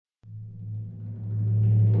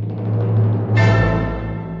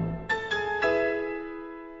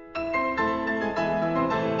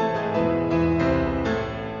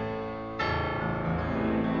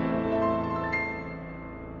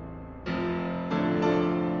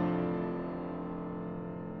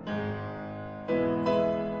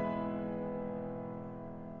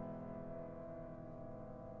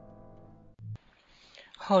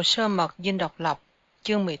Hồ sơ mật dinh độc lập,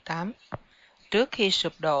 chương 18. Trước khi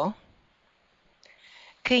sụp đổ.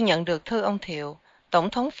 Khi nhận được thư ông Thiệu, Tổng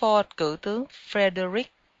thống Ford cử tướng Frederick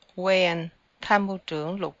Wayne, tham mưu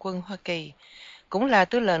trưởng lục quân Hoa Kỳ, cũng là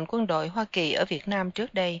tư lệnh quân đội Hoa Kỳ ở Việt Nam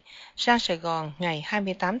trước đây, sang Sài Gòn ngày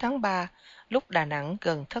 28 tháng 3, lúc Đà Nẵng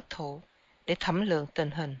gần thất thủ, để thẩm lượng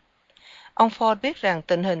tình hình. Ông Ford biết rằng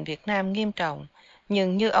tình hình Việt Nam nghiêm trọng,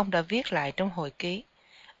 nhưng như ông đã viết lại trong hồi ký,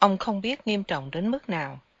 ông không biết nghiêm trọng đến mức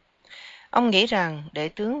nào. Ông nghĩ rằng để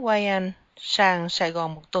tướng Wayne sang Sài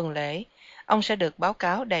Gòn một tuần lễ, ông sẽ được báo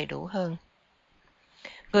cáo đầy đủ hơn.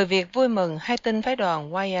 Người Việt vui mừng hay tin phái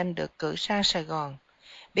đoàn Wayne được cử sang Sài Gòn.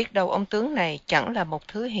 Biết đâu ông tướng này chẳng là một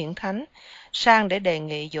thứ hiển thánh, sang để đề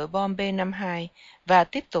nghị dội bom B-52 và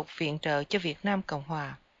tiếp tục viện trợ cho Việt Nam Cộng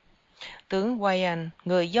Hòa. Tướng Wayne,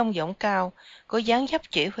 người dong dỏng cao, có dáng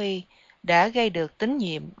dấp chỉ huy, đã gây được tín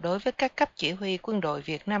nhiệm đối với các cấp chỉ huy quân đội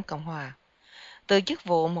Việt Nam Cộng Hòa. Từ chức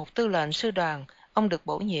vụ một tư lệnh sư đoàn, ông được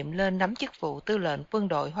bổ nhiệm lên nắm chức vụ tư lệnh quân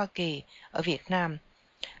đội Hoa Kỳ ở Việt Nam,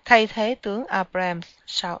 thay thế tướng Abrams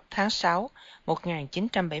tháng 6,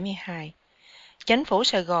 1972. Chính phủ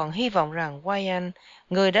Sài Gòn hy vọng rằng Wayne,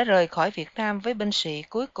 người đã rời khỏi Việt Nam với binh sĩ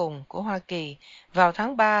cuối cùng của Hoa Kỳ vào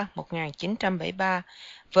tháng 3, 1973,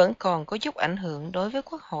 vẫn còn có chút ảnh hưởng đối với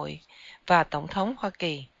Quốc hội và Tổng thống Hoa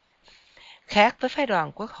Kỳ. Khác với phái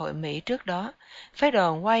đoàn Quốc hội Mỹ trước đó, phái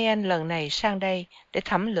đoàn Wayne lần này sang đây để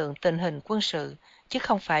thẩm lượng tình hình quân sự, chứ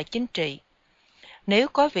không phải chính trị. Nếu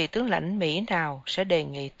có vị tướng lãnh Mỹ nào sẽ đề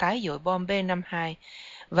nghị tái dội bom B-52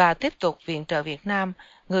 và tiếp tục viện trợ Việt Nam,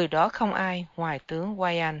 người đó không ai ngoài tướng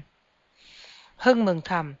Wayne. Hưng mừng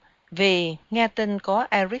thầm vì nghe tin có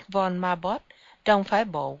Erich von Marbot trong phái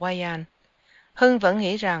bộ Wayne. Hưng vẫn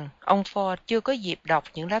nghĩ rằng ông Ford chưa có dịp đọc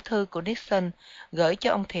những lá thư của Nixon gửi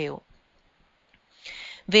cho ông Thiệu.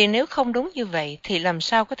 Vì nếu không đúng như vậy thì làm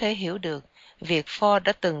sao có thể hiểu được việc Ford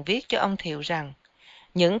đã từng viết cho ông Thiệu rằng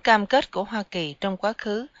những cam kết của Hoa Kỳ trong quá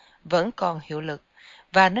khứ vẫn còn hiệu lực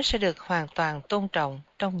và nó sẽ được hoàn toàn tôn trọng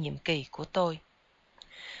trong nhiệm kỳ của tôi.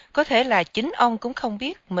 Có thể là chính ông cũng không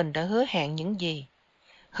biết mình đã hứa hẹn những gì.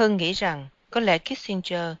 Hưng nghĩ rằng có lẽ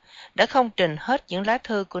Kissinger đã không trình hết những lá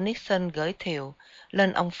thư của Nixon gửi Thiệu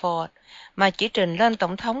lên ông Ford, mà chỉ trình lên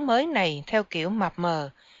tổng thống mới này theo kiểu mập mờ,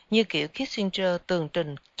 như kiểu Kissinger tường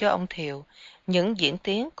trình cho ông Thiệu những diễn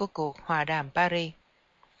tiến của cuộc hòa đàm Paris.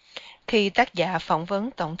 Khi tác giả phỏng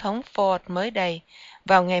vấn Tổng thống Ford mới đây,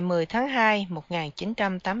 vào ngày 10 tháng 2,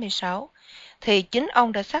 1986, thì chính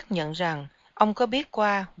ông đã xác nhận rằng ông có biết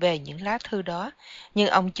qua về những lá thư đó, nhưng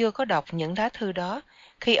ông chưa có đọc những lá thư đó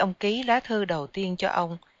khi ông ký lá thư đầu tiên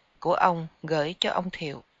của ông gửi cho ông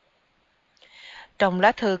Thiệu. Trong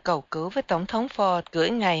lá thư cầu cứu với Tổng thống Ford gửi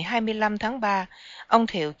ngày 25 tháng 3, ông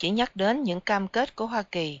Thiệu chỉ nhắc đến những cam kết của Hoa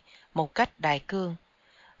Kỳ một cách đại cương.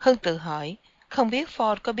 Hưng tự hỏi, không biết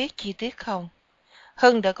Ford có biết chi tiết không?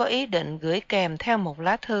 Hưng đã có ý định gửi kèm theo một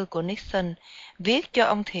lá thư của Nixon viết cho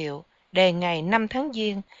ông Thiệu đề ngày 5 tháng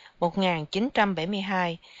Giêng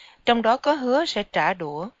 1972, trong đó có hứa sẽ trả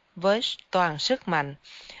đũa với toàn sức mạnh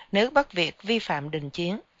nếu Bắc Việt vi phạm đình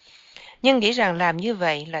chiến. Nhưng nghĩ rằng làm như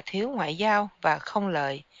vậy là thiếu ngoại giao và không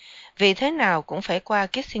lợi, vì thế nào cũng phải qua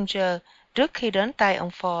Kissinger trước khi đến tay ông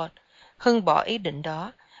Ford. Hưng bỏ ý định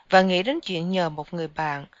đó và nghĩ đến chuyện nhờ một người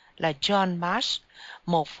bạn là John Marsh,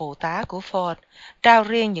 một phụ tá của Ford, trao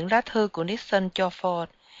riêng những lá thư của Nixon cho Ford.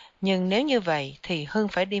 Nhưng nếu như vậy thì Hưng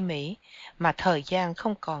phải đi Mỹ, mà thời gian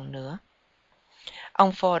không còn nữa.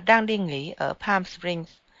 Ông Ford đang đi nghỉ ở Palm Springs,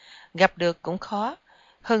 gặp được cũng khó.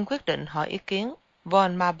 Hưng quyết định hỏi ý kiến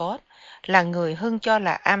von Marbot, là người Hưng cho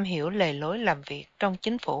là am hiểu lề lối làm việc trong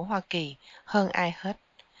chính phủ Hoa Kỳ hơn ai hết.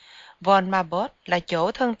 Von Marbot là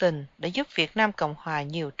chỗ thân tình đã giúp Việt Nam Cộng Hòa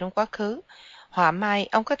nhiều trong quá khứ. Họa mai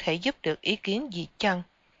ông có thể giúp được ý kiến gì chăng?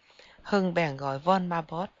 Hưng bèn gọi von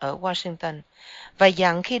Marbot ở Washington và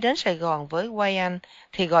dặn khi đến Sài Gòn với Wayne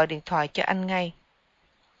thì gọi điện thoại cho anh ngay.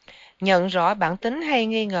 Nhận rõ bản tính hay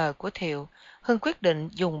nghi ngờ của Thiệu, Hưng quyết định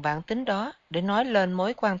dùng bản tính đó để nói lên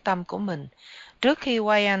mối quan tâm của mình trước khi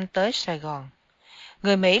Wayne tới Sài Gòn.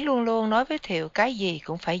 Người Mỹ luôn luôn nói với Thiệu cái gì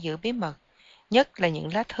cũng phải giữ bí mật, nhất là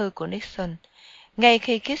những lá thư của Nixon. Ngay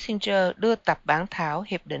khi Kissinger đưa tập bản thảo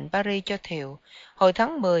Hiệp định Paris cho Thiệu hồi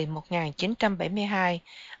tháng 10 1972,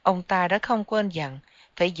 ông ta đã không quên dặn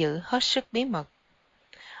phải giữ hết sức bí mật.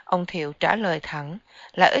 Ông Thiệu trả lời thẳng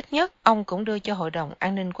là ít nhất ông cũng đưa cho Hội đồng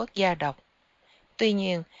An ninh Quốc gia đọc. Tuy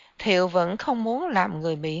nhiên, Thiệu vẫn không muốn làm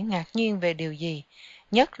người Mỹ ngạc nhiên về điều gì,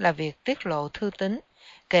 nhất là việc tiết lộ thư tín,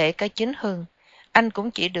 kể cả chính Hưng. Anh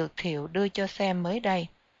cũng chỉ được Thiệu đưa cho xem mới đây.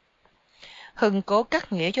 Hưng cố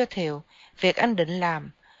cắt nghĩa cho Thiệu việc anh định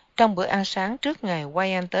làm trong bữa ăn sáng trước ngày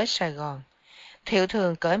Wayne tới Sài Gòn. Thiệu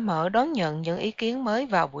thường cởi mở đón nhận những ý kiến mới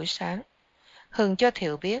vào buổi sáng. Hưng cho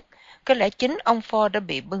Thiệu biết, có lẽ chính ông Ford đã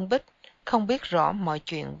bị bưng bít, không biết rõ mọi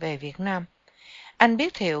chuyện về Việt Nam. Anh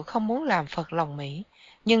biết Thiệu không muốn làm phật lòng Mỹ,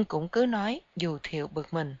 nhưng cũng cứ nói dù Thiệu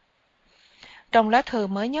bực mình. Trong lá thư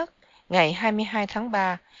mới nhất, ngày 22 tháng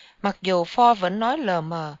 3, mặc dù Ford vẫn nói lờ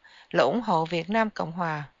mờ là ủng hộ Việt Nam Cộng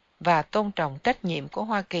Hòa và tôn trọng trách nhiệm của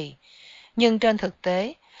Hoa Kỳ, nhưng trên thực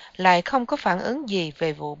tế lại không có phản ứng gì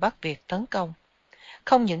về vụ Bắc Việt tấn công.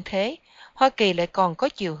 Không những thế, Hoa Kỳ lại còn có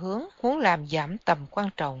chiều hướng muốn làm giảm tầm quan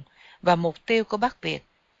trọng và mục tiêu của Bắc Việt.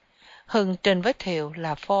 Hưng trình với Thiệu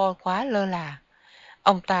là Ford quá lơ là.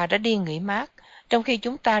 Ông ta đã đi nghỉ mát, trong khi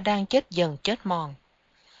chúng ta đang chết dần chết mòn.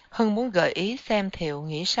 Hưng muốn gợi ý xem Thiệu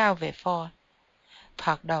nghĩ sao về Ford.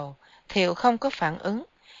 Thoạt đầu, Thiệu không có phản ứng,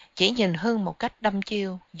 chỉ nhìn Hưng một cách đăm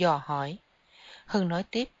chiêu, dò hỏi. Hưng nói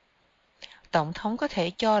tiếp, Tổng thống có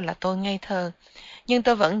thể cho là tôi ngây thơ, nhưng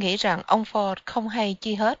tôi vẫn nghĩ rằng ông Ford không hay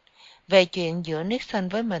chi hết về chuyện giữa Nixon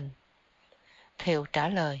với mình. Thiệu trả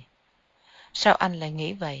lời, sao anh lại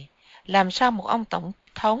nghĩ vậy? Làm sao một ông tổng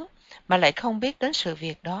thống mà lại không biết đến sự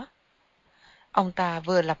việc đó? Ông ta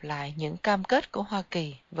vừa lặp lại những cam kết của Hoa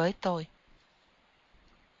Kỳ với tôi.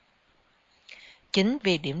 Chính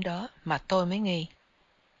vì điểm đó mà tôi mới nghi.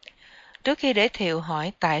 Trước khi để Thiệu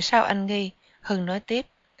hỏi tại sao anh nghi, Hưng nói tiếp,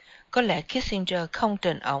 có lẽ Kissinger không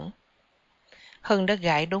trình ổng. Hưng đã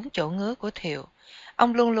gãi đúng chỗ ngứa của Thiệu.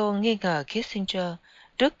 Ông luôn luôn nghi ngờ Kissinger,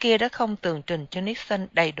 trước kia đã không tường trình cho Nixon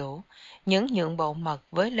đầy đủ những nhượng bộ mật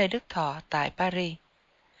với Lê Đức Thọ tại Paris.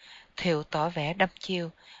 Thiệu tỏ vẻ đăm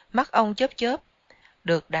chiêu, mắt ông chớp chớp.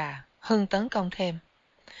 Được đà, Hưng tấn công thêm.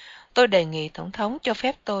 Tôi đề nghị Tổng thống cho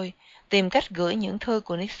phép tôi tìm cách gửi những thư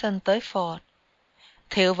của Nixon tới Ford.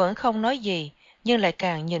 Thiệu vẫn không nói gì, nhưng lại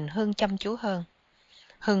càng nhìn Hưng chăm chú hơn.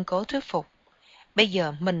 Hưng cố thuyết phục. Bây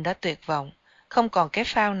giờ mình đã tuyệt vọng, không còn cái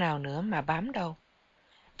phao nào nữa mà bám đâu.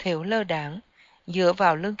 Thiệu lơ đãng, dựa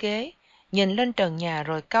vào lưng ghế, nhìn lên trần nhà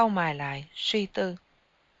rồi cau mày lại, suy tư.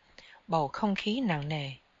 Bầu không khí nặng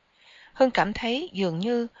nề. Hưng cảm thấy dường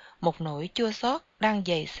như một nỗi chua xót đang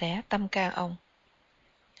giày xé tâm can ông.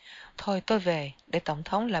 Thôi tôi về để Tổng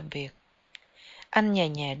thống làm việc. Anh nhẹ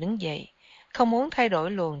nhẹ đứng dậy, không muốn thay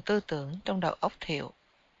đổi luồng tư tưởng trong đầu óc Thiệu.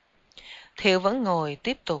 Thiệu vẫn ngồi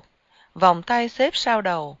tiếp tục, vòng tay xếp sau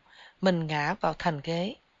đầu, mình ngã vào thành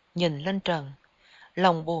ghế, nhìn lên trần,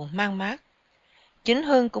 lòng buồn man mác. Chính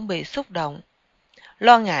Hưng cũng bị xúc động,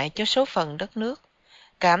 lo ngại cho số phận đất nước,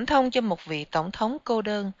 cảm thông cho một vị tổng thống cô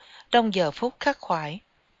đơn trong giờ phút khắc khoải.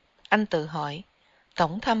 Anh tự hỏi,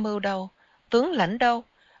 tổng tham mưu đâu, tướng lãnh đâu,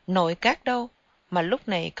 nội các đâu, mà lúc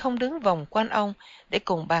này không đứng vòng quanh ông để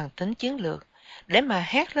cùng bàn tính chiến lược, để mà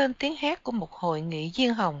hét lên tiếng hét của một hội nghị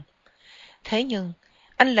diên hồng. Thế nhưng,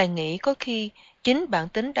 anh lại nghĩ có khi chính bản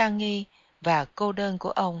tính đa nghi và cô đơn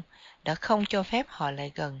của ông đã không cho phép họ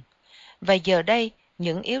lại gần. Và giờ đây,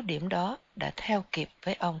 những yếu điểm đó đã theo kịp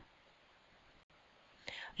với ông.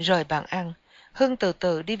 Rồi bàn ăn, Hưng từ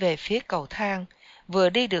từ đi về phía cầu thang, vừa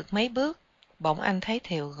đi được mấy bước, bỗng anh thấy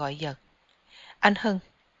Thiệu gọi giật. Anh Hưng.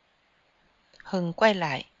 Hưng quay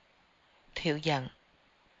lại. Thiệu dặn.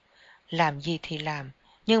 Làm gì thì làm,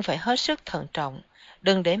 nhưng phải hết sức thận trọng,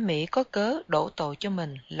 đừng để Mỹ có cớ đổ tội cho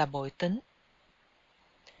mình là bội tính.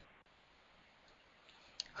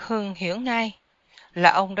 Hưng hiểu ngay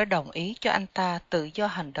là ông đã đồng ý cho anh ta tự do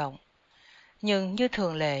hành động. Nhưng như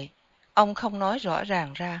thường lệ, ông không nói rõ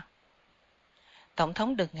ràng ra. Tổng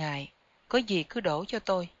thống đừng ngại, có gì cứ đổ cho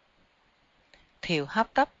tôi. Thiệu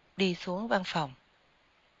hấp tấp đi xuống văn phòng.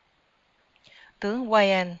 Tướng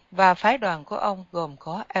Wayne và phái đoàn của ông gồm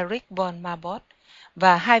có Eric von Marbot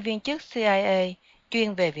và hai viên chức CIA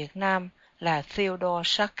chuyên về Việt Nam là Theodore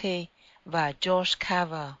Sharkey và George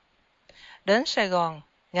Carver. Đến Sài Gòn,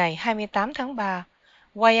 ngày 28 tháng 3,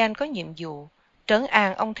 Wayne có nhiệm vụ trấn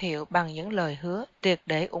an ông Thiệu bằng những lời hứa tuyệt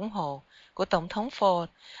để ủng hộ của Tổng thống Ford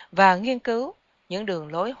và nghiên cứu những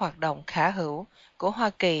đường lối hoạt động khả hữu của Hoa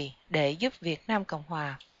Kỳ để giúp Việt Nam Cộng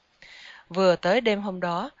Hòa. Vừa tới đêm hôm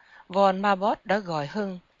đó, von Marbot đã gọi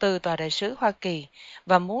Hưng từ tòa đại sứ Hoa Kỳ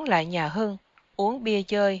và muốn lại nhà Hưng, uống bia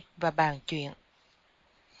chơi và bàn chuyện.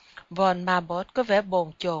 Von Marbot có vẻ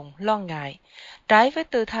bồn chồn, lo ngại, trái với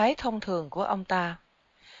tư thái thông thường của ông ta.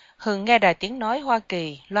 Hưng nghe đài tiếng nói Hoa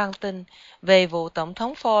Kỳ loan tin về vụ Tổng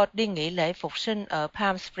thống Ford đi nghỉ lễ phục sinh ở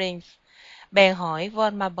Palm Springs. Bèn hỏi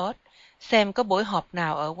von Marbot xem có buổi họp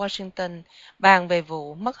nào ở Washington bàn về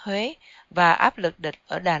vụ mất Huế và áp lực địch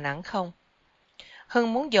ở Đà Nẵng không.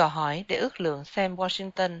 Hưng muốn dò hỏi để ước lượng xem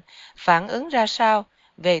Washington phản ứng ra sao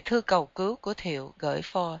về thư cầu cứu của Thiệu gửi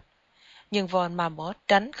Ford. Nhưng von Marbot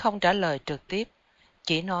tránh không trả lời trực tiếp,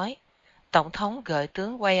 chỉ nói Tổng thống gửi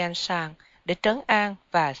tướng Wayne sang để trấn an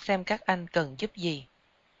và xem các anh cần giúp gì.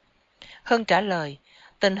 Hưng trả lời,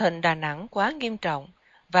 tình hình Đà Nẵng quá nghiêm trọng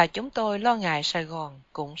và chúng tôi lo ngại Sài Gòn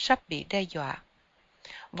cũng sắp bị đe dọa.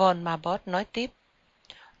 Von Marbot nói tiếp,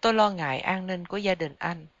 tôi lo ngại an ninh của gia đình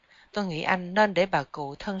anh. Tôi nghĩ anh nên để bà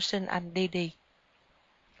cụ thân sinh anh đi.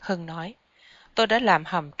 Hưng nói, tôi đã làm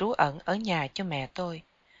hầm trú ẩn ở nhà cho mẹ tôi,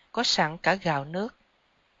 có sẵn cả gạo nước.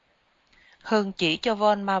 Hưng chỉ cho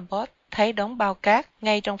Von Marbot thấy đống bao cát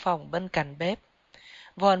ngay trong phòng bên cạnh bếp.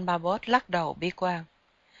 Von Marbot lắc đầu bi quan.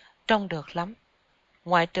 Trông được lắm,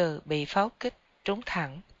 ngoại trừ bị pháo kích trúng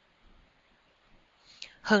thẳng.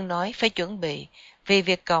 Hưng nói phải chuẩn bị, vì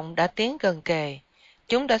Việt Cộng đã tiến gần kề.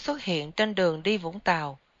 Chúng đã xuất hiện trên đường đi Vũng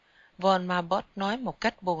Tàu. Von Marbot nói một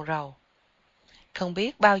cách buồn rầu. Không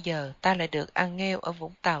biết bao giờ ta lại được ăn nghêu ở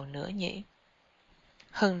Vũng Tàu nữa nhỉ?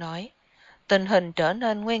 Hưng nói, tình hình trở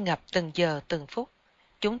nên nguy ngập từng giờ từng phút.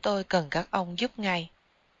 Chúng tôi cần các ông giúp ngay.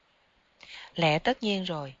 Lẽ tất nhiên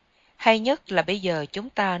rồi. Hay nhất là bây giờ chúng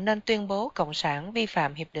ta nên tuyên bố Cộng sản vi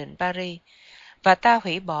phạm Hiệp định Paris và ta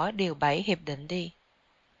hủy bỏ điều 7 Hiệp định đi.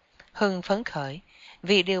 Hưng phấn khởi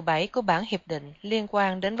vì điều 7 của bản hiệp định liên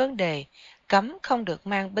quan đến vấn đề cấm không được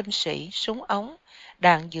mang binh sĩ, súng ống,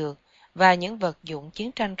 đạn dược và những vật dụng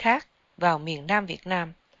chiến tranh khác vào miền Nam Việt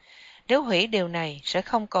Nam. Nếu hủy điều này sẽ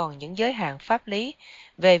không còn những giới hạn pháp lý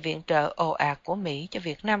về viện trợ ồ ạt của Mỹ cho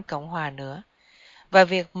Việt Nam Cộng Hòa nữa, và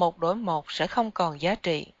việc 1 đối 1 sẽ không còn giá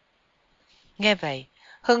trị. Nghe vậy,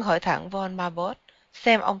 Hưng hỏi thẳng Von Marbot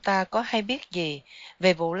xem ông ta có hay biết gì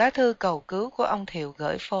về vụ lá thư cầu cứu của ông Thiệu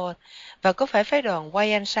gửi Ford và có phải phái đoàn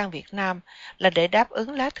Wayne sang Việt Nam là để đáp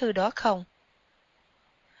ứng lá thư đó không?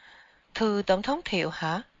 Thư Tổng thống Thiệu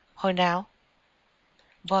hả? Hồi nào?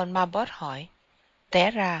 Von Marbot hỏi.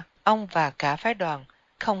 Té ra, ông và cả phái đoàn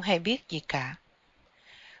không hay biết gì cả.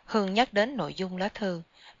 Hưng nhắc đến nội dung lá thư,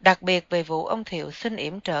 đặc biệt về vụ ông Thiệu xin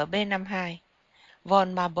yểm trợ B-52.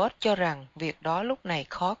 Von Marbot cho rằng việc đó lúc này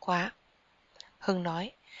khó quá. Hưng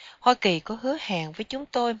nói, Hoa Kỳ có hứa hẹn với chúng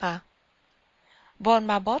tôi mà. Von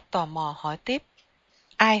Marbot tò mò hỏi tiếp,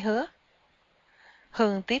 ai hứa?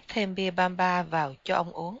 Hưng tiếp thêm bia Bamba vào cho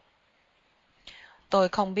ông uống. Tôi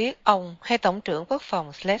không biết ông hay Tổng trưởng Quốc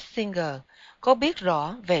phòng Schlesinger có biết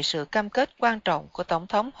rõ về sự cam kết quan trọng của Tổng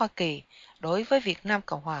thống Hoa Kỳ đối với Việt Nam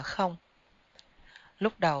Cộng Hòa không?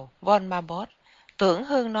 Lúc đầu, Von Marbot tưởng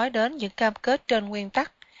Hưng nói đến những cam kết trên nguyên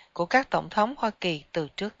tắc của các Tổng thống Hoa Kỳ từ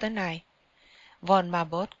trước tới nay. Von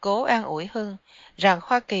Marbot cố an ủi Hưng rằng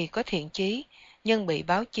Hoa Kỳ có thiện chí nhưng bị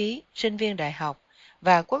báo chí, sinh viên đại học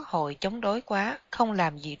và quốc hội chống đối quá, không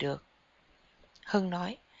làm gì được. Hưng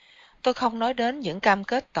nói, tôi không nói đến những cam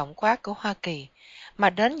kết tổng quát của Hoa Kỳ, mà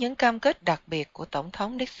đến những cam kết đặc biệt của Tổng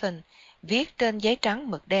thống Nixon viết trên giấy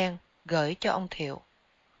trắng mực đen gửi cho ông Thiệu.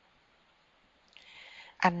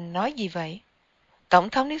 Anh nói gì vậy? Tổng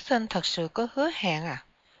thống Nixon thật sự có hứa hẹn à?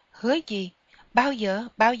 Hứa gì? Bao giờ?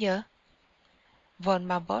 Bao giờ? Von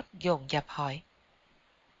Marbot dồn dập hỏi.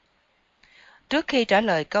 Trước khi trả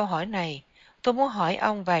lời câu hỏi này, tôi muốn hỏi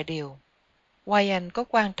ông vài điều. Wayne có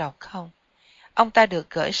quan trọng không? Ông ta được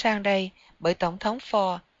gửi sang đây bởi Tổng thống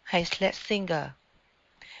Ford hay Schlesinger?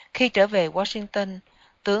 Khi trở về Washington,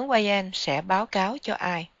 tướng Wayne sẽ báo cáo cho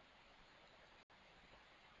ai?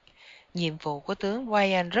 Nhiệm vụ của tướng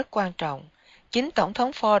Wayne rất quan trọng. Chính Tổng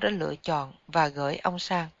thống Ford đã lựa chọn và gửi ông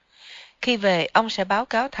sang. Khi về, ông sẽ báo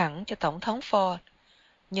cáo thẳng cho Tổng thống Ford.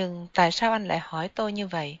 Nhưng tại sao anh lại hỏi tôi như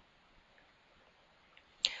vậy?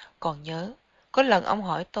 Còn nhớ, có lần ông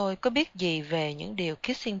hỏi tôi có biết gì về những điều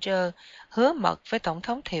Kissinger hứa mật với Tổng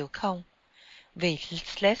thống Thiệu không? Vì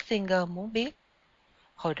Schlesinger muốn biết.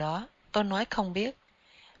 Hồi đó, tôi nói không biết,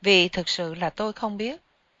 vì thực sự là tôi không biết.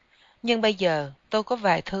 Nhưng bây giờ, tôi có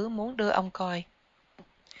vài thứ muốn đưa ông coi.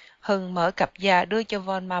 Hưng mở cặp da đưa cho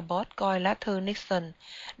Von Marbot coi lá thư Nixon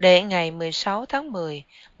để ngày 16 tháng 10,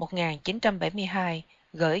 1972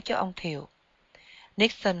 gửi cho ông Thiệu.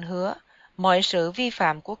 Nixon hứa mọi sự vi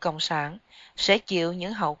phạm của Cộng sản sẽ chịu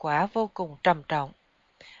những hậu quả vô cùng trầm trọng.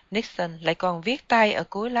 Nixon lại còn viết tay ở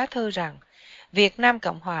cuối lá thư rằng Việt Nam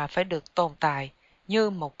Cộng Hòa phải được tồn tại như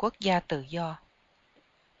một quốc gia tự do.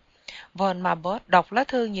 Von Marbot đọc lá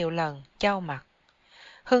thư nhiều lần, chau mặt.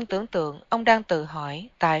 Hưng tưởng tượng ông đang tự hỏi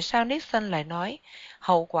tại sao Nixon lại nói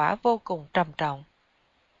hậu quả vô cùng trầm trọng.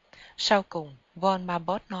 Sau cùng, Von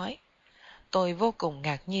Marbot nói, tôi vô cùng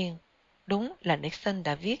ngạc nhiên, đúng là Nixon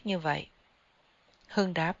đã viết như vậy.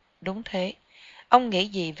 Hưng đáp, đúng thế. Ông nghĩ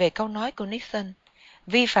gì về câu nói của Nixon?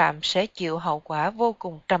 Vi phạm sẽ chịu hậu quả vô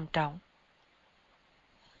cùng trầm trọng.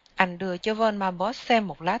 Anh đưa cho Von Marbot xem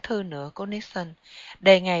một lá thư nữa của Nixon,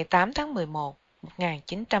 đề ngày 8 tháng 11,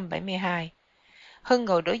 1972. Hưng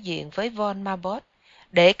ngồi đối diện với Von Marbot,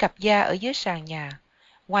 để cặp da ở dưới sàn nhà.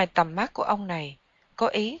 ngoài tầm mắt của ông này, có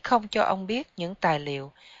ý không cho ông biết những tài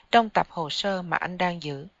liệu trong tập hồ sơ mà anh đang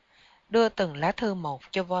giữ, đưa từng lá thư một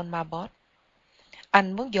cho von Marbot.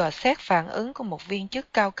 Anh muốn dò xét phản ứng của một viên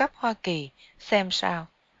chức cao cấp Hoa Kỳ xem sao.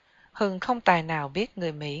 Hưng không tài nào biết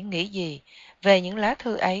người Mỹ nghĩ gì về những lá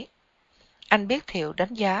thư ấy. Anh biết Thiệu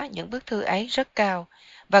đánh giá những bức thư ấy rất cao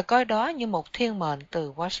và coi đó như một thiên mệnh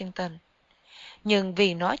từ Washington. Nhưng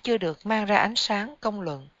vì nó chưa được mang ra ánh sáng công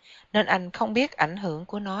luận, nên anh không biết ảnh hưởng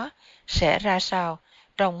của nó sẽ ra sao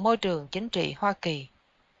trong môi trường chính trị Hoa Kỳ.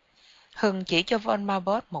 Hưng chỉ cho von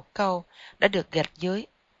Marbot một câu đã được gạch dưới.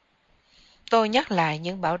 Tôi nhắc lại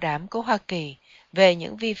những bảo đảm của Hoa Kỳ về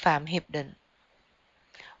những vi phạm hiệp định.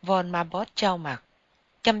 Von Marbot chau mặt,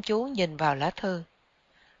 chăm chú nhìn vào lá thư.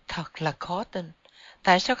 Thật là khó tin.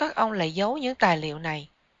 Tại sao các ông lại giấu những tài liệu này?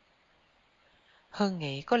 Hưng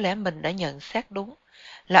nghĩ có lẽ mình đã nhận xét đúng,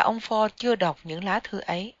 là ông Ford chưa đọc những lá thư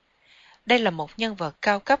ấy. Đây là một nhân vật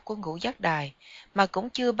cao cấp của ngũ giác đài mà cũng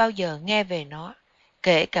chưa bao giờ nghe về nó,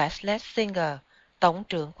 kể cả Schlesinger, Tổng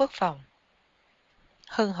trưởng Quốc phòng.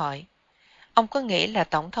 Hưng hỏi, ông có nghĩ là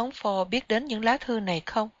Tổng thống Ford biết đến những lá thư này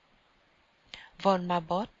không? Von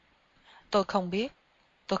Marbot, tôi không biết,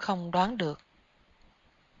 tôi không đoán được.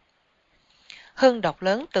 Hưng đọc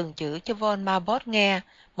lớn từng chữ cho von Marbot nghe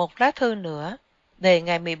một lá thư nữa về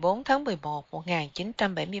ngày 14 tháng 11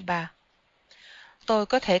 1973. Tôi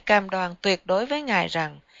có thể cam đoan tuyệt đối với ngài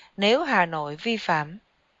rằng nếu Hà Nội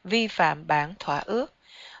vi phạm bản thỏa ước,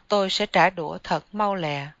 tôi sẽ trả đũa thật mau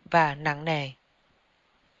lẹ và nặng nề.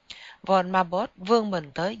 Von Marbot vươn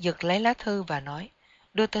mình tới giật lấy lá thư và nói,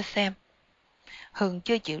 đưa tôi xem. Hưng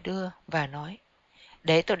chưa chịu đưa và nói,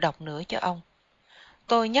 để tôi đọc nữa cho ông.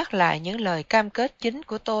 Tôi nhắc lại những lời cam kết chính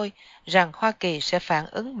của tôi rằng Hoa Kỳ sẽ phản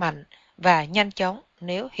ứng mạnh và nhanh chóng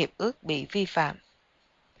nếu hiệp ước bị vi phạm.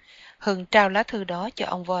 Hưng trao lá thư đó cho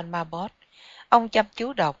ông von Marbot. Ông chăm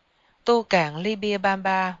chú đọc, tu cạn ly bia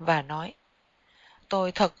Bamba và nói,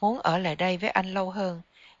 tôi thật muốn ở lại đây với anh lâu hơn,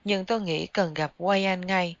 nhưng tôi nghĩ cần gặp Wayne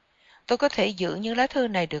ngay. Tôi có thể giữ những lá thư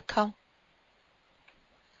này được không?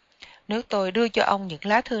 Nếu tôi đưa cho ông những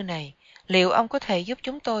lá thư này, liệu ông có thể giúp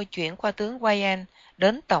chúng tôi chuyển qua tướng Wayne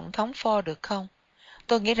đến Tổng thống Ford được không?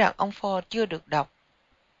 Tôi nghĩ rằng ông Ford chưa được đọc.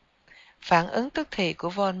 Phản ứng tức thì của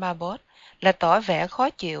von Marbot là tỏ vẻ khó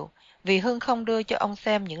chịu vì Hưng không đưa cho ông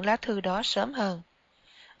xem những lá thư đó sớm hơn.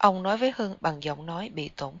 Ông nói với Hưng bằng giọng nói bị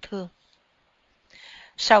tổn thương.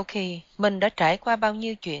 Sau khi mình đã trải qua bao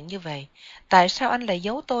nhiêu chuyện như vậy, tại sao anh lại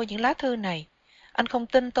giấu tôi những lá thư này? Anh không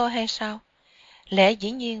tin tôi hay sao? Lẽ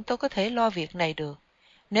dĩ nhiên tôi có thể lo việc này được.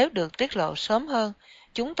 Nếu được tiết lộ sớm hơn,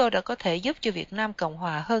 chúng tôi đã có thể giúp cho Việt Nam Cộng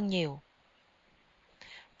Hòa hơn nhiều.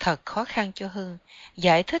 Thật khó khăn cho Hưng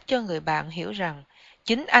giải thích cho người bạn hiểu rằng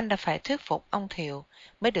chính anh đã phải thuyết phục ông Thiệu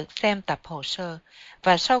mới được xem tập hồ sơ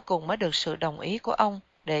và sau cùng mới được sự đồng ý của ông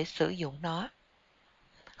để sử dụng nó.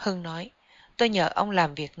 Hưng nói, tôi nhờ ông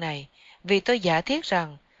làm việc này vì tôi giả thiết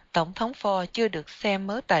rằng Tổng thống Ford chưa được xem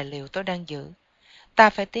mớ tài liệu tôi đang giữ. Ta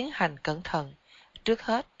phải tiến hành cẩn thận. Trước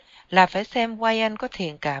hết là phải xem Wayne có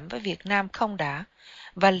thiện cảm với Việt Nam không đã,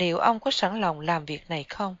 và liệu ông có sẵn lòng làm việc này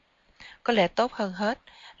không. Có lẽ tốt hơn hết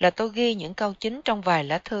là tôi ghi những câu chính trong vài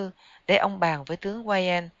lá thư để ông bàn với tướng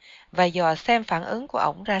Wayne và dò xem phản ứng của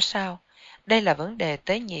ông ra sao. Đây là vấn đề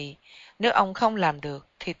tế nhị. Nếu ông không làm được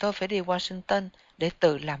thì tôi phải đi Washington để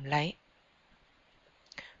tự làm lấy.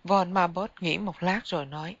 Von Marbot nghĩ một lát rồi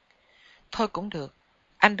nói, thôi cũng được,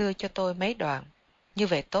 anh đưa cho tôi mấy đoạn, như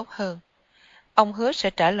vậy tốt hơn. Ông hứa sẽ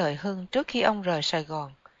trả lời Hưng trước khi ông rời Sài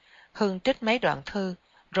Gòn. Hưng trích mấy đoạn thư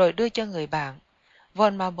rồi đưa cho người bạn.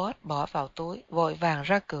 Von Marbot bỏ vào túi, vội vàng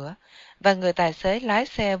ra cửa, và người tài xế lái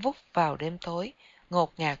xe vút vào đêm tối,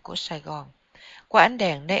 ngột ngạt của Sài Gòn, qua ánh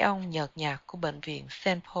đèn neon nhợt nhạt của bệnh viện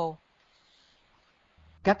Saint Paul.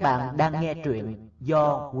 Các bạn đang nghe truyện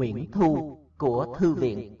do Nguyễn Thu của Thư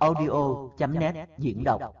viện audio.net diễn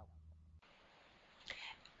đọc.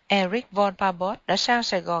 Eric von Marbot đã sang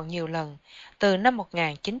Sài Gòn nhiều lần từ năm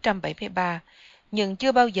 1973, nhưng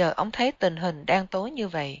chưa bao giờ ông thấy tình hình đang tối như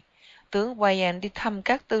vậy. Tướng Wayne đi thăm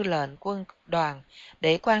các tư lệnh quân đoàn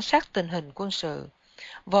để quan sát tình hình quân sự.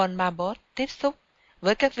 Von Marbot tiếp xúc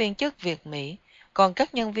với các viên chức Việt Mỹ, còn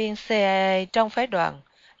các nhân viên CIA trong phái đoàn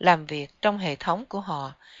làm việc trong hệ thống của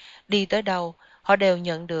họ. Đi tới đâu, họ đều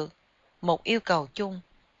nhận được một yêu cầu chung.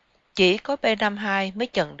 Chỉ có B-52 mới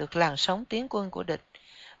chặn được làn sóng tiến quân của địch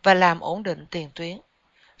và làm ổn định tiền tuyến.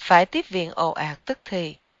 Phải tiếp viện ồ ạt tức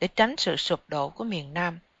thì để tránh sự sụp đổ của miền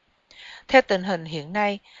Nam. Theo tình hình hiện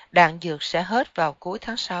nay, đạn dược sẽ hết vào cuối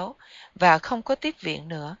tháng 6 và không có tiếp viện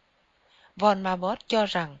nữa. Von Marbot cho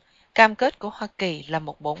rằng cam kết của Hoa Kỳ là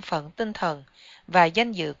một bổn phận tinh thần và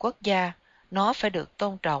danh dự quốc gia, nó phải được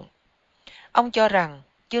tôn trọng. Ông cho rằng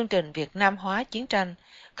chương trình Việt Nam hóa chiến tranh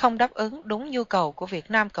không đáp ứng đúng nhu cầu của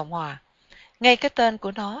Việt Nam Cộng Hòa. Ngay cái tên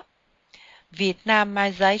của nó,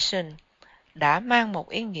 Vietnamization, đã mang một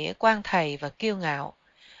ý nghĩa quan thầy và kiêu ngạo.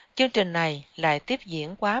 Chương trình này lại tiếp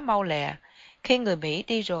diễn quá mau lẹ. Khi người Mỹ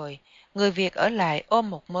đi rồi, người Việt ở lại ôm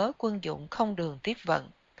một mớ quân dụng không đường tiếp vận.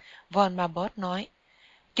 Von Marbot nói,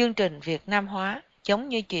 chương trình Việt Nam hóa giống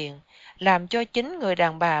như chuyện làm cho chính người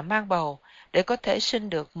đàn bà mang bầu để có thể sinh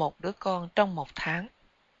được một đứa con trong 1 tháng.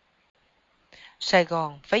 Sài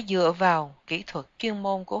Gòn phải dựa vào kỹ thuật chuyên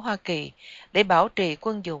môn của Hoa Kỳ để bảo trì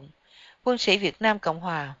quân dụng. Quân sĩ Việt Nam Cộng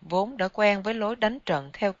Hòa vốn đã quen với lối đánh trận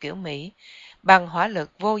theo kiểu Mỹ, bằng hỏa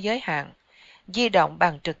lực vô giới hạn, di động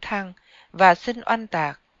bằng trực thăng và xin oanh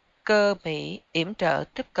tạc cơ Mỹ yểm trợ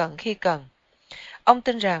tiếp cận khi cần. Ông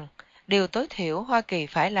tin rằng điều tối thiểu Hoa Kỳ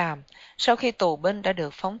phải làm sau khi tù binh đã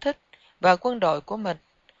được phóng thích và quân đội của mình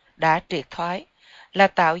đã triệt thoái là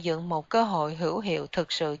tạo dựng một cơ hội hữu hiệu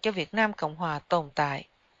thực sự cho Việt Nam Cộng Hòa tồn tại.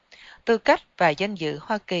 Tư cách và danh dự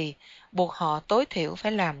Hoa Kỳ buộc họ tối thiểu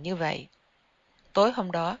phải làm như vậy. Tối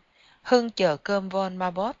hôm đó, Hưng chờ cơm Von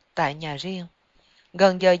Marbot tại nhà riêng.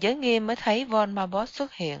 Gần giờ giới nghiêm mới thấy Von Marbot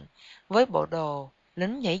xuất hiện với bộ đồ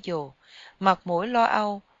lính nhảy dù, mặt mũi lo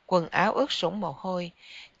âu, quần áo ướt sũng mồ hôi,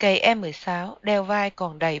 cây M16 đeo vai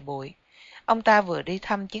còn đầy bụi. Ông ta vừa đi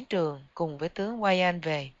thăm chiến trường cùng với tướng Wayne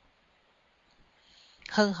về.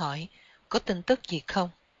 Hưng hỏi, có tin tức gì không?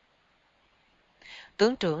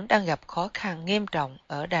 Tướng trưởng đang gặp khó khăn nghiêm trọng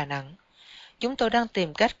ở Đà Nẵng. Chúng tôi đang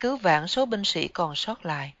tìm cách cứu vãn số binh sĩ còn sót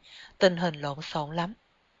lại. Tình hình lộn xộn lắm.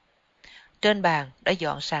 Trên bàn đã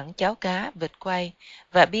dọn sẵn cháo cá, vịt quay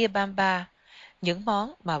và bia bamba, những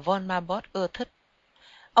món mà Von Marbot ưa thích.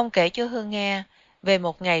 Ông kể cho Hương nghe về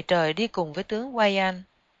một ngày trời đi cùng với tướng Wayne.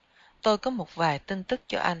 Tôi có một vài tin tức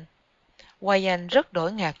cho anh. Wayne rất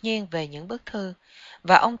đổi ngạc nhiên về những bức thư,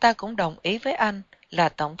 và ông ta cũng đồng ý với anh là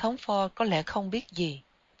Tổng thống Ford có lẽ không biết gì.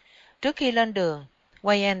 Trước khi lên đường,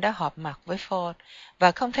 Wayne đã họp mặt với Ford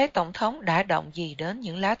và không thấy Tổng thống đã động gì đến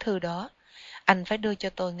những lá thư đó. Anh phải đưa cho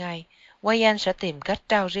tôi ngay. Wayne sẽ tìm cách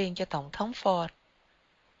trao riêng cho Tổng thống Ford.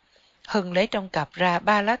 Hưng lấy trong cặp ra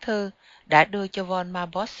 3 lá thư đã đưa cho Von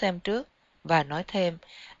Marbot xem trước và nói thêm,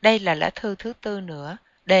 đây là lá thư thứ 4 nữa,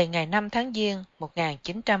 đề ngày 5 tháng Giêng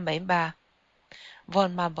 1973.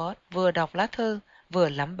 Von Marbot vừa đọc lá thư vừa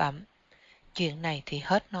lẩm bẩm. Chuyện này thì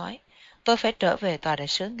hết nói, tôi phải trở về tòa đại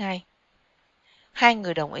sứ ngay. Hai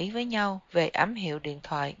người đồng ý với nhau về ám hiệu điện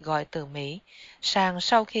thoại gọi từ Mỹ sang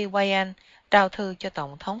sau khi Wayne trao thư cho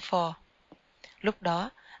Tổng thống Ford. Lúc đó,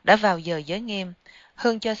 đã vào giờ giới nghiêm,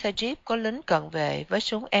 Hưng cho xe Jeep có lính cận vệ với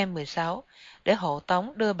súng M16 để hộ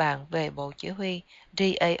tống đưa bạn về bộ chỉ huy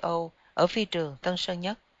DAO ở phi trường Tân Sơn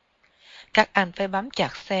Nhất. Các anh phải bám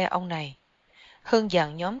chặt xe ông này. Hưng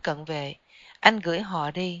dặn nhóm cận vệ, anh gửi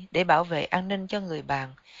họ đi để bảo vệ an ninh cho người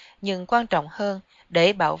bạn, nhưng quan trọng hơn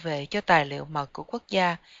để bảo vệ cho tài liệu mật của quốc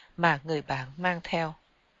gia mà người bạn mang theo.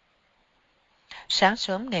 Sáng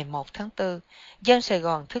sớm ngày 1 tháng 4, dân Sài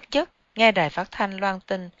Gòn thức giấc nghe đài phát thanh loan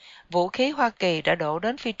tin vũ khí Hoa Kỳ đã đổ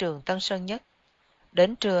đến phi trường Tân Sơn Nhất.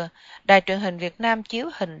 Đến trưa, đài truyền hình Việt Nam chiếu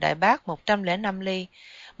hình đại bác 105 ly,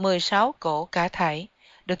 16 cổ cả thảy,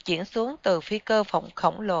 được chuyển xuống từ phi cơ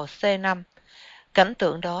khổng lồ C5. Cảnh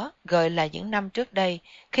tượng đó gợi lại những năm trước đây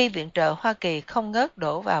khi viện trợ Hoa Kỳ không ngớt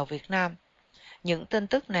đổ vào Việt Nam. Những tin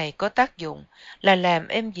tức này có tác dụng là làm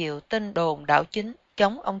êm dịu tin đồn đảo chính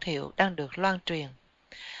chống ông Thiệu đang được loan truyền.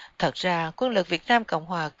 Thật ra, quân lực Việt Nam Cộng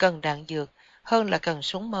Hòa cần đạn dược hơn là cần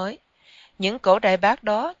súng mới. Những cổ đại bác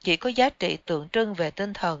đó chỉ có giá trị tượng trưng về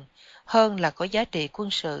tinh thần hơn là có giá trị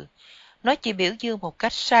quân sự. Nó chỉ biểu dương một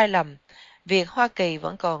cách sai lầm việc Hoa Kỳ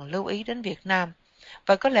vẫn còn lưu ý đến Việt Nam,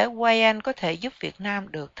 và có lẽ Wayne có thể giúp Việt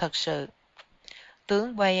Nam được thật sự.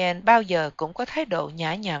 Tướng Wayne bao giờ cũng có thái độ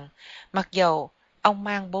nhã nhặn, mặc dầu ông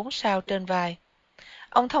mang 4 sao trên vai.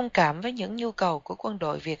 Ông thông cảm với những nhu cầu của quân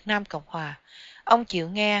đội Việt Nam Cộng Hòa. Ông chịu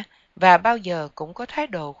nghe và bao giờ cũng có thái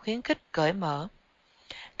độ khuyến khích cởi mở.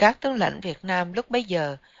 Các tướng lãnh Việt Nam lúc bấy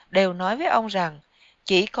giờ đều nói với ông rằng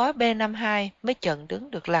chỉ có B-52 mới chặn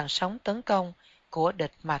đứng được làn sóng tấn công của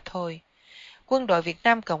địch mà thôi. Quân đội Việt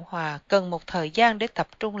Nam Cộng Hòa cần một thời gian để tập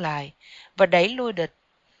trung lại và đẩy lui địch.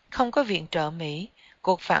 Không có viện trợ Mỹ,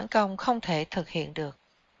 cuộc phản công không thể thực hiện được.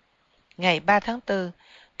 Ngày 3 tháng 4,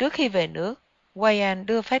 trước khi về nước, Wayne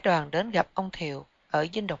đưa phái đoàn đến gặp ông Thiệu ở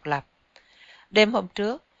Dinh Độc Lập. Đêm hôm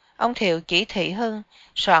trước, ông Thiệu chỉ thị Hưng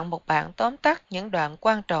soạn một bản tóm tắt những đoạn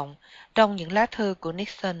quan trọng trong những lá thư của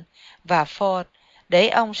Nixon và Ford để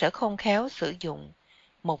ông sẽ khôn khéo sử dụng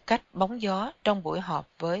một cách bóng gió trong buổi họp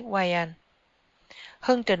với Wayne.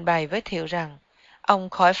 Hưng trình bày với Thiệu rằng ông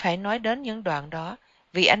khỏi phải nói đến những đoạn đó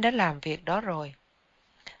vì anh đã làm việc đó rồi.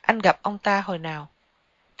 Anh gặp ông ta hồi nào?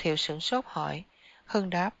 Thiệu sửng sốt hỏi. Hưng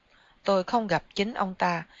đáp, tôi không gặp chính ông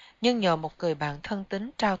ta, nhưng nhờ một người bạn thân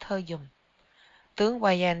tín trao thơ giùm. Tướng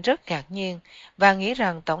Wayne rất ngạc nhiên và nghĩ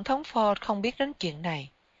rằng Tổng thống Ford không biết đến chuyện này.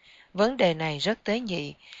 Vấn đề này rất tế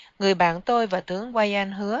nhị, người bạn tôi và tướng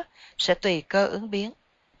Wayne hứa sẽ tùy cơ ứng biến.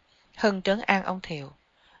 Hưng trấn an ông Thiệu,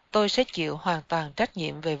 tôi sẽ chịu hoàn toàn trách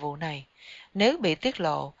nhiệm về vụ này. Nếu bị tiết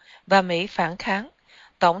lộ và Mỹ phản kháng,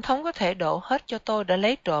 Tổng thống có thể đổ hết cho tôi đã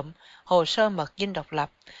lấy trộm hồ sơ mật dinh độc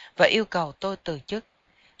lập và yêu cầu tôi từ chức.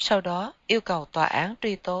 Sau đó yêu cầu tòa án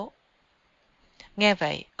truy tố. Nghe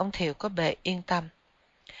vậy, ông Thiệu có bề yên tâm.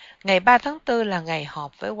 Ngày 3 tháng 4 là ngày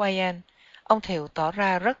họp với Wayne. Ông Thiệu tỏ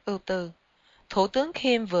ra rất ưu tư. Thủ tướng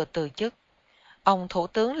Kim vừa từ chức. Ông thủ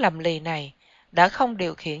tướng lầm lì này đã không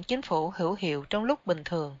điều khiển chính phủ hữu hiệu trong lúc bình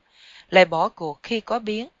thường, lại bỏ cuộc khi có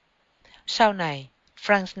biến. Sau này,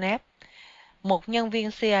 Frank Knapp, một nhân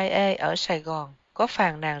viên CIA ở Sài Gòn, có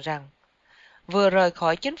phàn nàn rằng vừa rời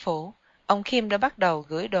khỏi chính phủ, ông Kim đã bắt đầu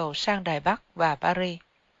gửi đồ sang Đài Bắc và Paris.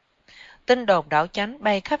 Tin đồn đảo chánh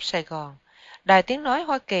bay khắp Sài Gòn. Đài Tiếng Nói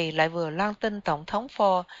Hoa Kỳ lại vừa loan tin Tổng thống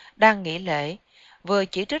Ford đang nghỉ lễ, vừa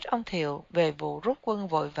chỉ trích ông Thiệu về vụ rút quân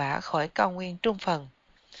vội vã khỏi cao nguyên Trung Phần.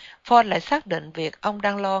 Ford lại xác định việc ông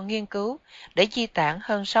đang lo nghiên cứu để di tản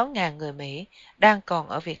hơn 6.000 người Mỹ đang còn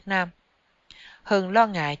ở Việt Nam. Hưng lo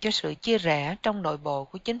ngại cho sự chia rẽ trong nội bộ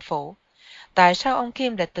của chính phủ. Tại sao ông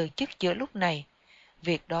Kim lại từ chức giữa lúc này?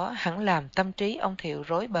 Việc đó hẳn làm tâm trí ông Thiệu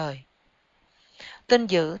rối bời. Tin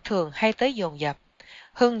dữ thường hay tới dồn dập.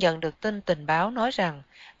 Hưng nhận được tin tình báo nói rằng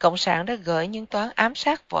Cộng sản đã gửi những toán ám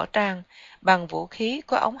sát võ trang bằng vũ khí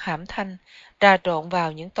có ống hãm thanh trà trộn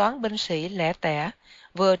vào những toán binh sĩ lẻ tẻ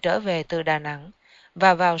vừa trở về từ Đà Nẵng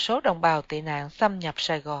và vào số đồng bào tị nạn xâm nhập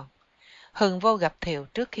Sài Gòn. Hưng vô gặp Thiệu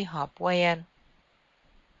trước khi họp Wayne.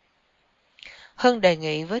 Hưng đề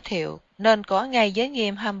nghị với Thiệu nên có ngay giới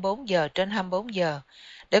nghiêm 24 giờ trên 24 giờ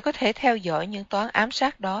để có thể theo dõi những toán ám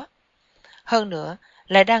sát đó. Hơn nữa,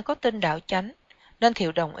 lại đang có tin đảo chánh, nên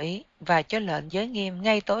Thiệu đồng ý và cho lệnh giới nghiêm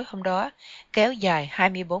ngay tối hôm đó, kéo dài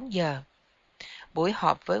 24 giờ. Buổi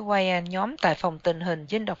họp với Wayne nhóm tại phòng tình hình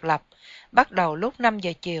dinh độc lập, bắt đầu lúc 5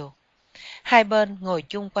 giờ chiều. Hai bên ngồi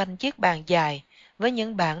chung quanh chiếc bàn dài với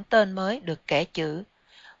những bảng tên mới được kẻ chữ.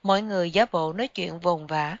 Mọi người giả bộ nói chuyện vồn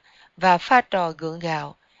vã và pha trò gượng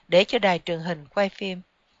gạo để cho đài truyền hình quay phim.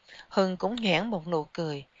 Hưng cũng nhoẻn một nụ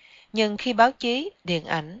cười. Nhưng khi báo chí, điện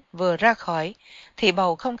ảnh vừa ra khỏi, thì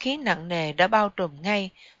bầu không khí nặng nề đã bao trùm ngay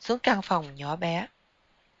xuống căn phòng nhỏ bé.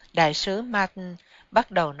 Đại sứ Martin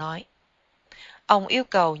bắt đầu nói. Ông yêu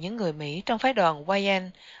cầu những người Mỹ trong phái đoàn Wayne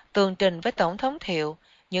tường trình với Tổng thống Thiệu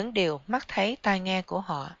những điều mắt thấy tai nghe của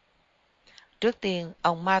họ. Trước tiên,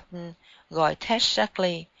 ông Martin gọi Ted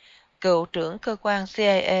Shackley, cựu trưởng cơ quan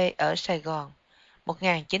CIA ở Sài Gòn,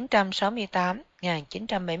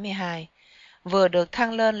 1968-1972, vừa được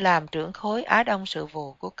thăng lên làm trưởng khối Á Đông sự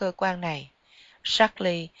vụ của cơ quan này.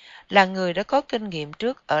 Shackley là người đã có kinh nghiệm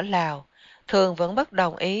trước ở Lào, thường vẫn bất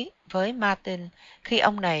đồng ý với Martin khi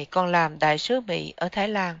ông này còn làm đại sứ Mỹ ở Thái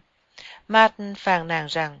Lan. Martin phàn nàn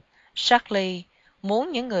rằng Shackley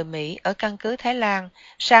muốn những người Mỹ ở căn cứ Thái Lan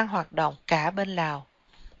sang hoạt động cả bên Lào,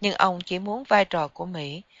 nhưng ông chỉ muốn vai trò của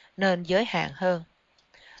Mỹ nên giới hạn hơn.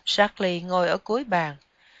 Shackley ngồi ở cuối bàn.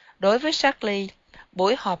 Đối với Shackley,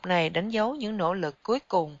 buổi họp này đánh dấu những nỗ lực cuối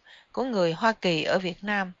cùng của người Hoa Kỳ ở Việt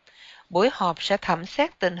Nam. Buổi họp sẽ thẩm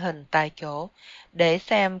xét tình hình tại chỗ để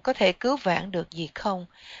xem có thể cứu vãn được gì không,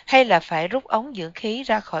 hay là phải rút ống dưỡng khí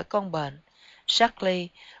ra khỏi con bệnh. Shackley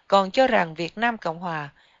còn cho rằng Việt Nam Cộng Hòa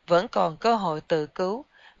vẫn còn cơ hội tự cứu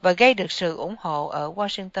và gây được sự ủng hộ ở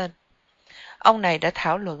Washington. Ông này đã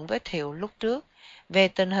thảo luận với Thiệu lúc trước về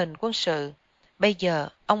tình hình quân sự. Bây giờ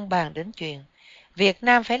ông bàn đến chuyện Việt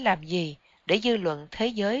Nam phải làm gì để dư luận thế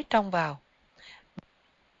giới trông vào.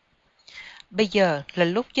 Bây giờ là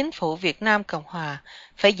lúc chính phủ Việt Nam Cộng Hòa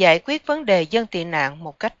phải giải quyết vấn đề dân tị nạn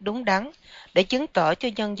một cách đúng đắn để chứng tỏ cho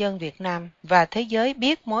nhân dân Việt Nam và thế giới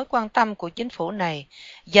biết mối quan tâm của chính phủ này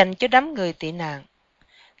dành cho đám người tị nạn.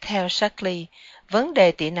 Theo Shackley, vấn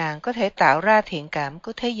đề tị nạn có thể tạo ra thiện cảm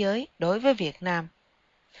của thế giới đối với Việt Nam.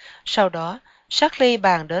 Sau đó, Shackley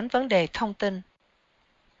bàn đến vấn đề thông tin.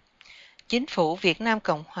 Chính phủ Việt Nam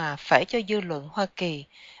Cộng Hòa phải cho dư luận Hoa Kỳ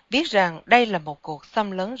biết rằng đây là một cuộc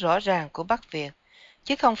xâm lấn rõ ràng của Bắc Việt,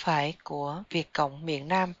 chứ không phải của Việt Cộng miền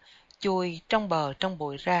Nam chui trong bờ trong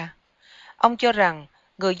bụi ra. Ông cho rằng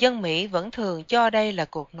người dân Mỹ vẫn thường cho đây là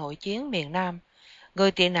cuộc nội chiến miền Nam.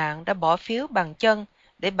 Người tị nạn đã bỏ phiếu bằng chân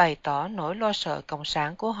để bày tỏ nỗi lo sợ cộng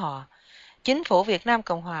sản của họ. Chính phủ Việt Nam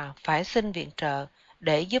Cộng Hòa phải xin viện trợ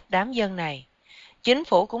để giúp đám dân này. Chính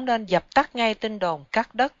phủ cũng nên dập tắt ngay tin đồn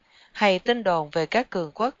cắt đất hay tin đồn về các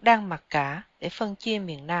cường quốc đang mặc cả để phân chia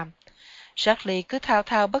miền Nam. Charlie cứ thao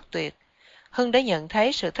thao bất tuyệt. Hưng đã nhận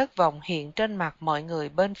thấy sự thất vọng hiện trên mặt mọi người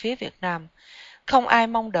bên phía Việt Nam. Không ai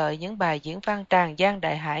mong đợi những bài diễn văn tràn gian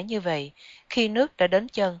đại hải như vậy khi nước đã đến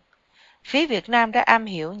chân. Phía Việt Nam đã am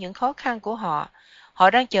hiểu những khó khăn của họ. Họ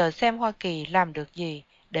đang chờ xem Hoa Kỳ làm được gì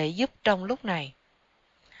để giúp trong lúc này.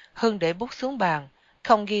 Hưng để bút xuống bàn,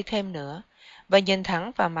 không ghi thêm nữa, và nhìn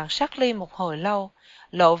thẳng vào mặt Charlie một hồi lâu,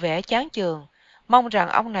 lộ vẻ chán chường, mong rằng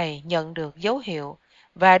ông này nhận được dấu hiệu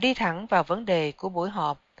và đi thẳng vào vấn đề của buổi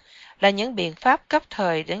họp, là những biện pháp cấp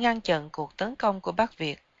thời để ngăn chặn cuộc tấn công của Bắc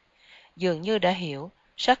Việt. Dường như đã hiểu,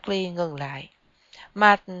 Charlie ngừng lại.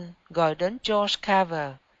 Martin gọi đến George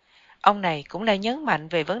Carver. Ông này cũng là nhấn mạnh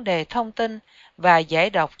về vấn đề thông tin và giải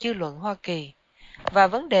độc dư luận Hoa Kỳ, và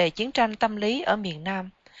vấn đề chiến tranh tâm lý ở miền Nam.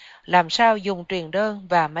 Làm sao dùng truyền đơn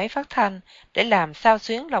và máy phát thanh để làm xao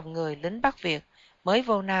xuyến lòng người lính Bắc Việt mới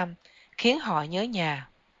vô Nam, khiến họ nhớ nhà.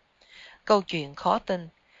 Câu chuyện khó tin.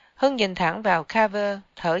 Hưng nhìn thẳng vào Carver,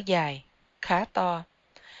 thở dài, khá to.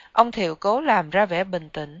 Ông Thiệu cố làm ra vẻ bình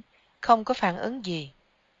tĩnh, không có phản ứng gì.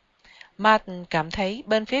 Martin cảm thấy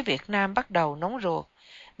bên phía Việt Nam bắt đầu nóng ruột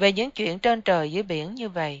về những chuyện trên trời dưới biển như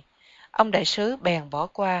vậy. Ông đại sứ bèn bỏ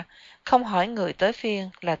qua, không hỏi người tới phiên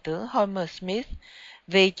là tướng Homer Smith,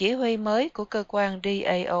 vị chỉ huy mới của cơ quan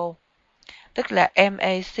DAO, tức là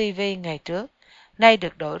MACV ngày trước, nay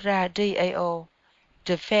được đổi ra DAO,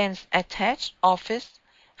 Defense Attached Office,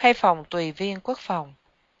 hay phòng tùy viên quốc phòng.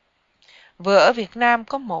 Vừa ở Việt Nam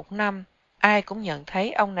có 1 năm, ai cũng nhận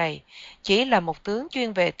thấy ông này chỉ là một tướng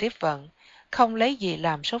chuyên về tiếp vận, không lấy gì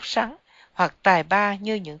làm sốt sắng hoặc tài ba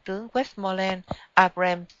như những tướng Westmoreland,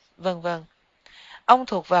 Abrams, vân vân. Ông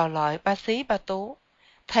thuộc vào loại ba xí ba tú.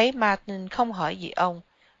 Thấy Martin không hỏi gì ông,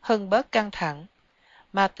 Hưng bớt căng thẳng.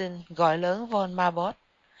 Martin gọi lớn von Marbot.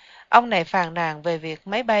 Ông này phàn nàn về việc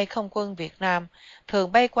máy bay không quân Việt Nam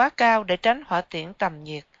thường bay quá cao để tránh hỏa tiễn tầm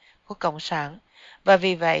nhiệt của Cộng sản, và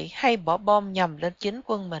vì vậy hay bỏ bom nhầm lên chính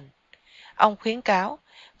quân mình. Ông khuyến cáo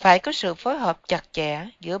phải có sự phối hợp chặt chẽ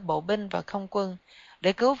giữa bộ binh và không quân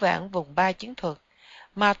để cứu vãn vùng ba chiến thuật.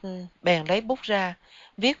 Martin bèn lấy bút ra,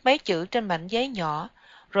 viết mấy chữ trên mảnh giấy nhỏ,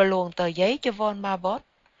 rồi luồn tờ giấy cho von Marbot.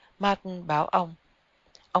 Martin bảo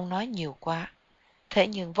ông nói nhiều quá. Thế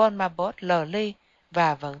nhưng von Marbot lờ ly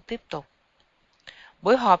và vẫn tiếp tục.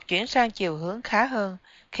 Buổi họp chuyển sang chiều hướng khá hơn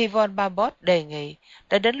khi von Marbot đề nghị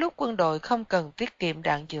đã đến lúc quân đội không cần tiết kiệm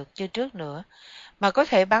đạn dược như trước nữa, mà có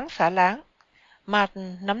thể bắn xả láng.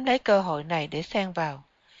 Martin nắm lấy cơ hội này để xen vào.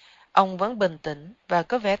 Ông vẫn bình tĩnh và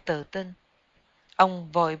có vẻ tự tin.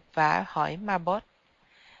 Ông vội vã hỏi Marbot,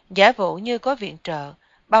 giả vụ như có viện trợ,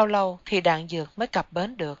 bao lâu thì đạn dược mới cập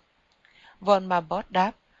bến được? Von Marbot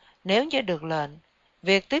đáp, nếu như được lệnh,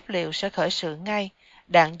 việc tiếp liệu sẽ khởi sự ngay,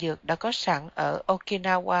 đạn dược đã có sẵn ở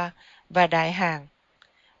Okinawa và Đại Hàn.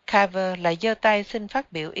 Carver lại giơ tay xin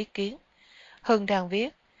phát biểu ý kiến. Hưng đang viết,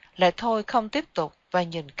 lại thôi không tiếp tục và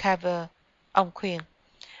nhìn Carver. Ông khuyên,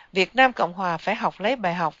 Việt Nam Cộng Hòa phải học lấy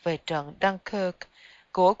bài học về trận Dunkirk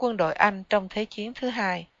của quân đội Anh trong Thế chiến thứ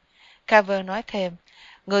hai. Carver nói thêm,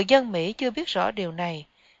 người dân Mỹ chưa biết rõ điều này,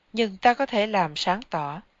 nhưng ta có thể làm sáng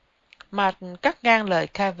tỏ. Martin cắt ngang lời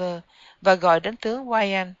Carver và gọi đến tướng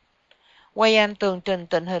Wayne. Wayne tường trình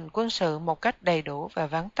tình hình quân sự một cách đầy đủ và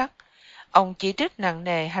vắn tắt. Ông chỉ trích nặng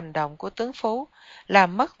nề hành động của tướng Phú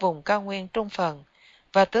làm mất vùng cao nguyên trung phần,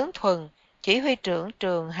 và tướng Thuần, chỉ huy trưởng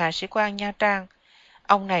trường Hạ sĩ quan Nha Trang.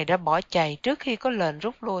 Ông này đã bỏ chạy trước khi có lệnh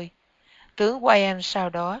rút lui. Tướng Wayne sau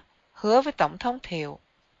đó hứa với Tổng thống Thiệu,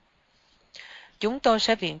 chúng tôi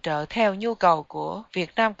sẽ viện trợ theo nhu cầu của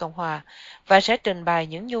Việt Nam Cộng Hòa và sẽ trình bày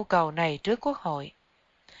những nhu cầu này trước Quốc hội.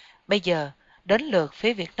 Bây giờ, đến lượt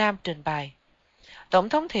phía Việt Nam trình bày. Tổng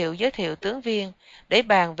thống Thiệu giới thiệu tướng Viên để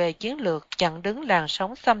bàn về chiến lược chặn đứng làn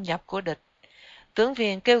sóng xâm nhập của địch. Tướng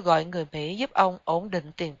Viên kêu gọi người Mỹ giúp ông ổn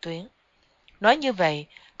định tiền tuyến. Nói như vậy,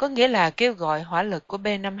 có nghĩa là kêu gọi hỏa lực của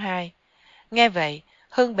B-52. Nghe vậy,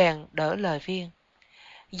 Hưng bèn đỡ lời Viên.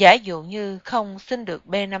 Giả dụ như không xin được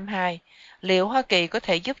B-52, liệu Hoa Kỳ có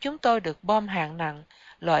thể giúp chúng tôi được bom hạng nặng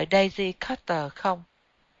loại Daisy Cutter không?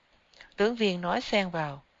 Tướng Viên nói xen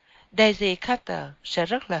vào, Daisy Cutter sẽ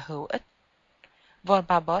rất là hữu ích. Von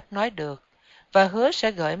Marbot nói được, và hứa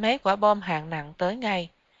sẽ gửi mấy quả bom hạng nặng tới ngay.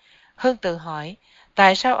 Hưng tự hỏi,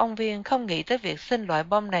 tại sao ông Viên không nghĩ tới việc xin loại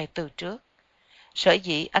bom này từ trước? Sở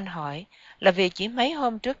dĩ anh hỏi là vì chỉ mấy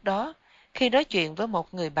hôm trước đó, khi nói chuyện với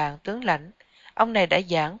một người bạn tướng lãnh, ông này đã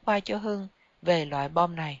giảng qua cho Hưng về loại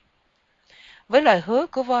bom này. Với lời hứa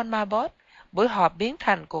của von Marbot, buổi họp biến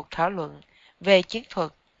thành cuộc thảo luận về chiến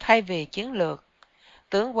thuật thay vì chiến lược.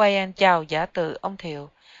 Tướng Wayne chào giả từ ông Thiệu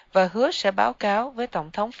và hứa sẽ báo cáo với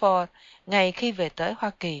Tổng thống Ford ngay khi về tới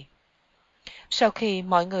Hoa Kỳ. Sau khi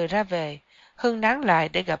mọi người ra về, Hưng nán lại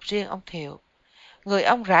để gặp riêng ông Thiệu. Người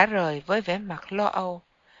ông rã rời với vẻ mặt lo âu.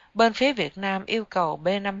 Bên phía Việt Nam yêu cầu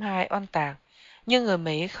B-52 oanh tạc, nhưng người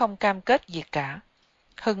Mỹ không cam kết gì cả.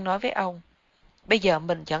 Hưng nói với ông, bây giờ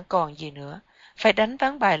mình chẳng còn gì nữa, phải đánh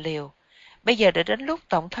ván bài liều. Bây giờ đã đến lúc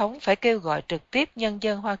Tổng thống phải kêu gọi trực tiếp nhân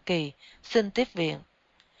dân Hoa Kỳ xin tiếp viện.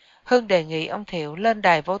 Hưng đề nghị ông Thiệu lên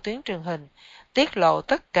đài vô tuyến truyền hình, tiết lộ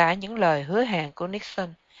tất cả những lời hứa hẹn của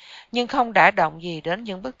Nixon, nhưng không đả động gì đến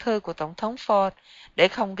những bức thư của Tổng thống Ford để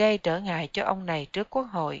không gây trở ngại cho ông này trước Quốc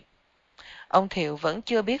hội. Ông Thiệu vẫn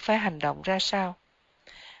chưa biết phải hành động ra sao.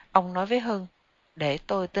 Ông nói với Hưng, để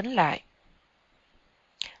tôi tính lại.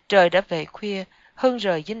 Trời đã về khuya, Hưng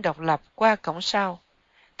rời Dinh Độc Lập qua cổng sau.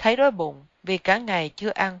 Thấy đói bụng vì cả ngày chưa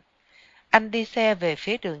ăn. Anh đi xe về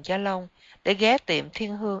phía đường Gia Long để ghé tiệm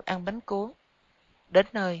Thiên Hương ăn bánh cuốn. Đến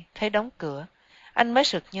nơi, thấy đóng cửa. Anh mới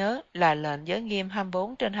sực nhớ là lệnh giới nghiêm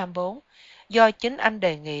 24/24 do chính anh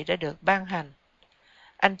đề nghị đã được ban hành.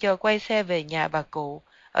 Anh cho quay xe về nhà bà cụ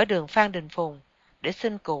ở đường Phan Đình Phùng để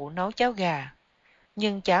xin cụ nấu cháo gà.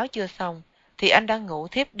 Nhưng cháo chưa xong thì anh đã ngủ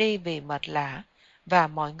thiếp đi vì mệt lả và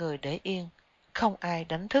mọi người để yên. Không ai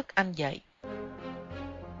đánh thức anh dậy.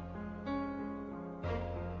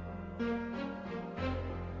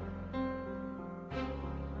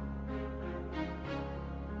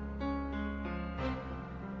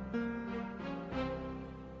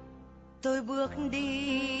 Tôi bước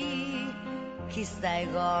đi khi Sài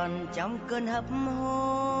Gòn trong cơn hấp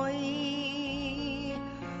hối.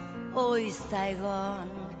 Ôi Sài Gòn,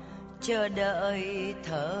 chờ đợi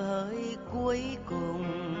thở hơi cuối cùng.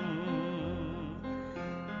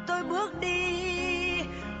 Tôi bước đi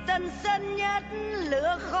Tân Sơn Nhất,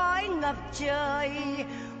 lửa khói ngập trời,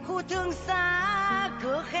 khu thương xa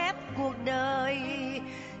cửa khép cuộc đời,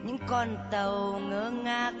 những con tàu ngơ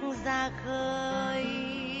ngác ra khơi.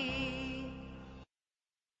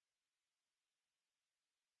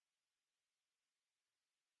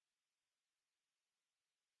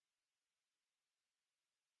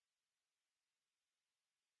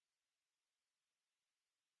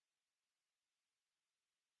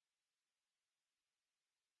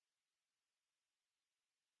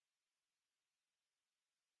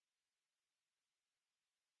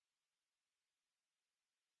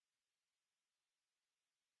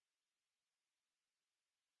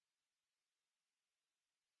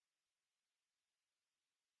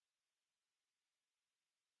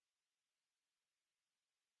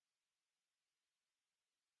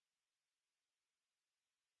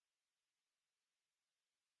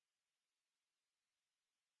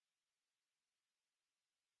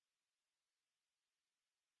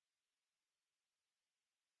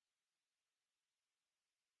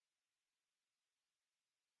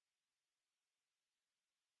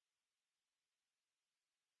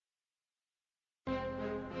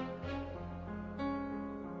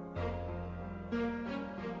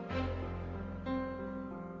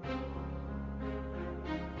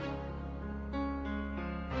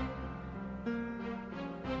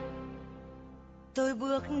 Tôi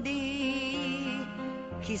bước đi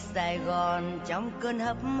khi Sài Gòn trong cơn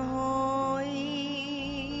hấp hối.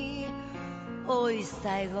 Ôi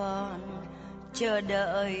Sài Gòn, chờ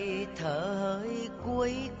đợi thở hơi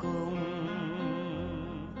cuối cùng.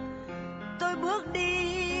 Tôi bước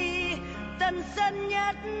đi Tân Sơn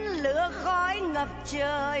Nhất, lửa khói ngập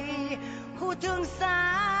trời, khu thương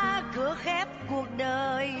xa cửa khép cuộc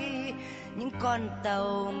đời, những con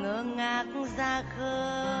tàu ngơ ngác ra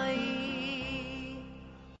khơi.